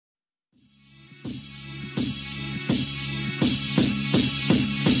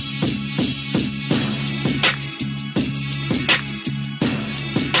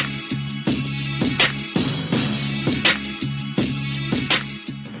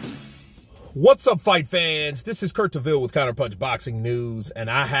What's up, fight fans? This is Kurt DeVille with Counterpunch Boxing News, and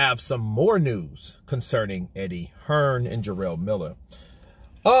I have some more news concerning Eddie Hearn and Jarrell Miller.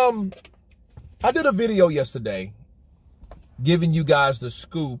 I did a video yesterday giving you guys the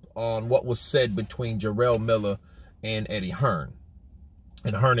scoop on what was said between Jarrell Miller and Eddie Hearn.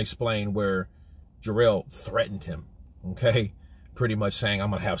 And Hearn explained where Jarrell threatened him, okay? Pretty much saying,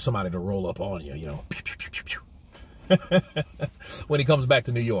 I'm going to have somebody to roll up on you, you know, pew, pew, pew, pew, pew. When he comes back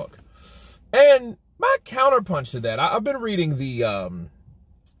to New York. And my counterpunch to that, I've been reading the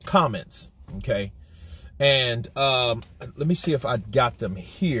comments, okay? And let me see if I got them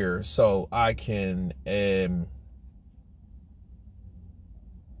here so I can...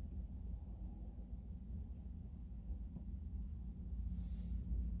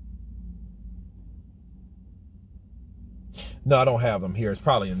 No, I don't have them here. It's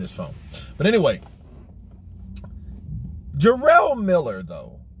probably in this phone. But anyway, Jarrell Miller,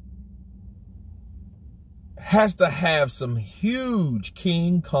 though, has to have some huge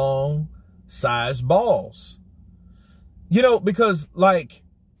King Kong sized balls. You know, because like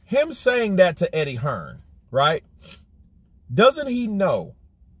him saying that to Eddie Hearn, right? Doesn't he know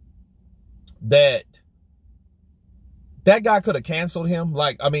that that guy could have canceled him?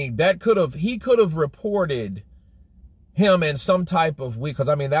 Like, I mean, he could have reported him in some type of week, because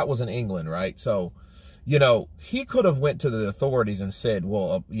I mean, that was in England, right? So, you know, he could have went to the authorities and said,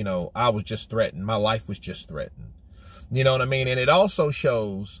 well, you know, I was just threatened. My life was just threatened. You know what I mean? And it also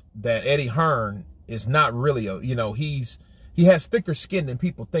shows that Eddie Hearn is not really you know, he has thicker skin than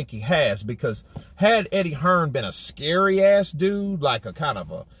people think he has, because had Eddie Hearn been a scary ass dude, like a kind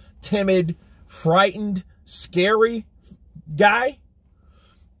of a timid, frightened, scary guy,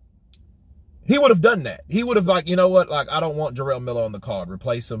 he would have done that. He would have, like, you know what? Like, I don't want Jarrell Miller on the card.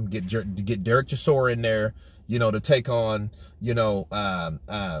 Replace him. Get Derek Chisora in there, you know, to take on, you know,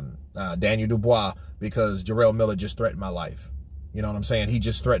 Daniel Dubois, because Jarrell Miller just threatened my life. You know what I'm saying? He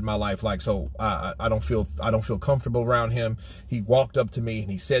just threatened my life. Like, so I don't feel comfortable around him. He walked up to me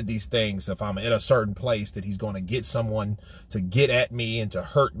and he said these things. If I'm in a certain place, that he's going to get someone to get at me and to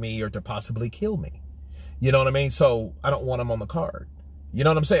hurt me or to possibly kill me. You know what I mean? So I don't want him on the card. You know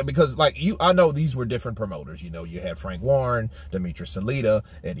what I'm saying? Because, like, I know these were different promoters. You know, you had Frank Warren, Demetrius Salita,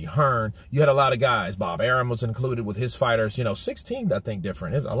 Eddie Hearn. You had a lot of guys. Bob Arum was included with his fighters. You know, 16, I think,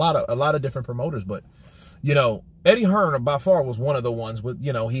 different. There's a lot of different promoters. But, you know, Eddie Hearn by far was one of the ones with,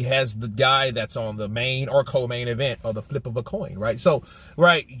 you know, he has the guy that's on the main or co-main event or the flip of a coin, right? So,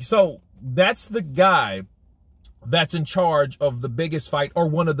 So that's the guy that's in charge of the biggest fight or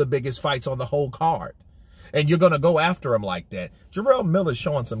one of the biggest fights on the whole card. And you're going to go after him like that. Jarrell Miller's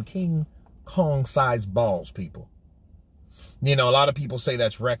showing some King Kong-sized balls, people. You know, a lot of people say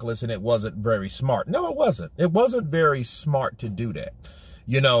that's reckless and it wasn't very smart. No, it wasn't. It wasn't very smart to do that.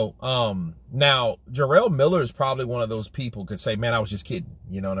 You know, now, Jarrell Miller is probably one of those people could say, man, I was just kidding.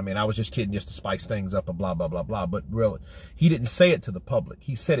 You know what I mean? I was just kidding just to spice things up and blah, blah, blah, blah. But really, he didn't say it to the public.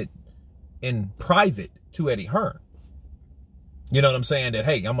 He said it in private to Eddie Hearn. You know what I'm saying? That,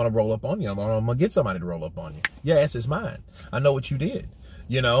 hey, I'm going to roll up on you. I'm going to get somebody to roll up on you. Yes, it's mine. I know what you did.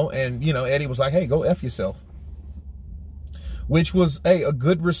 You know, and, you know, Eddie was like, hey, go F yourself. Which was, hey, a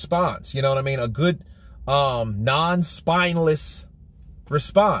good response. You know what I mean? A good non-spineless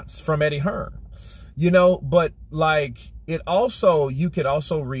response from Eddie Hearn. You know, but, like, it also, you could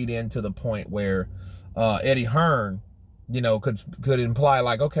also read into the point where Eddie Hearn, you know, could imply,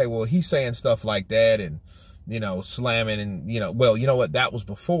 like, okay, well, he's saying stuff like that and, you know, slamming and, you know, well, you know what, that was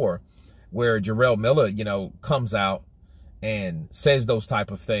before where Jarrell Miller, you know, comes out and says those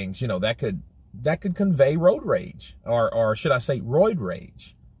type of things, you know, that could convey road rage or should I say roid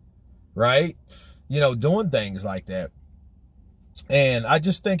rage, right? You know, doing things like that. And I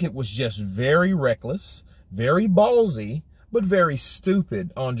just think it was just very reckless, very ballsy, but very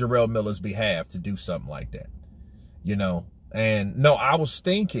stupid on Jarrell Miller's behalf to do something like that, you know. And no, I was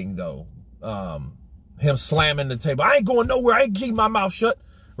thinking though, him slamming the table. I ain't going nowhere. I ain't keeping my mouth shut,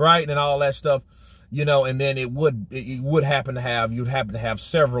 right? And all that stuff, you know. And then it would happen to have, you'd happen to have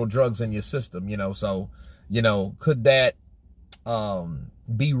several drugs in your system, you know. So, you know, could that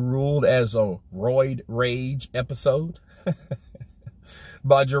be ruled as a roid rage episode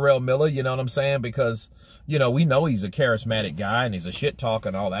by Jarrell Miller? You know what I'm saying? Because, you know, we know he's a charismatic guy and he's a shit talker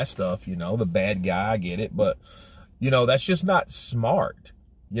and all that stuff. You know, the bad guy, I get it, but you know, that's just not smart.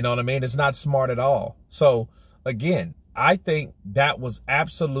 You know what I mean? It's not smart at all. So, again, I think that was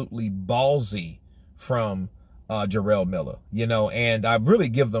absolutely ballsy from Jarrell Miller, you know, and I really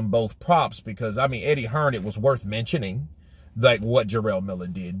give them both props because, I mean, Eddie Hearn, it was worth mentioning, like, what Jarrell Miller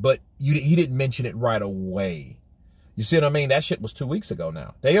did, but he didn't mention it right away. You see what I mean? That shit was 2 weeks ago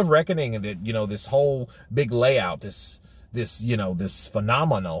now. Day of Reckoning and that, you know, this whole big layout, this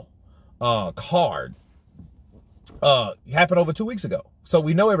phenomenal card happened over 2 weeks ago. So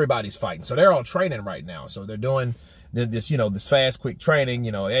we know everybody's fighting. So they're all training right now. So they're doing this, you know, this fast, quick training.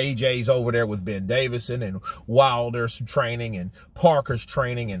 You know, AJ's over there with Ben Davison, and Wilder's training, and Parker's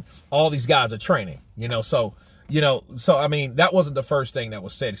training, and all these guys are training, you know. So, I mean, that wasn't the first thing that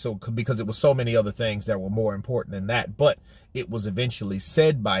was said. So, because it was so many other things that were more important than that, but it was eventually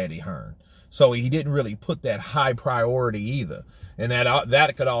said by Eddie Hearn. So he didn't really put that high priority either. And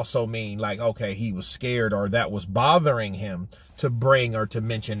that could also mean, like, okay, he was scared, or that was bothering him to bring or to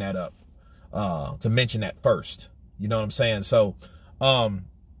mention that up, to mention that first. You know what I'm saying? So,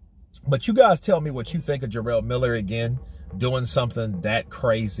 but you guys tell me what you think of Jarrell Miller again, doing something that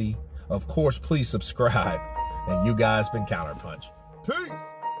crazy. Of course, please subscribe. And you guys been Counterpunch. Peace.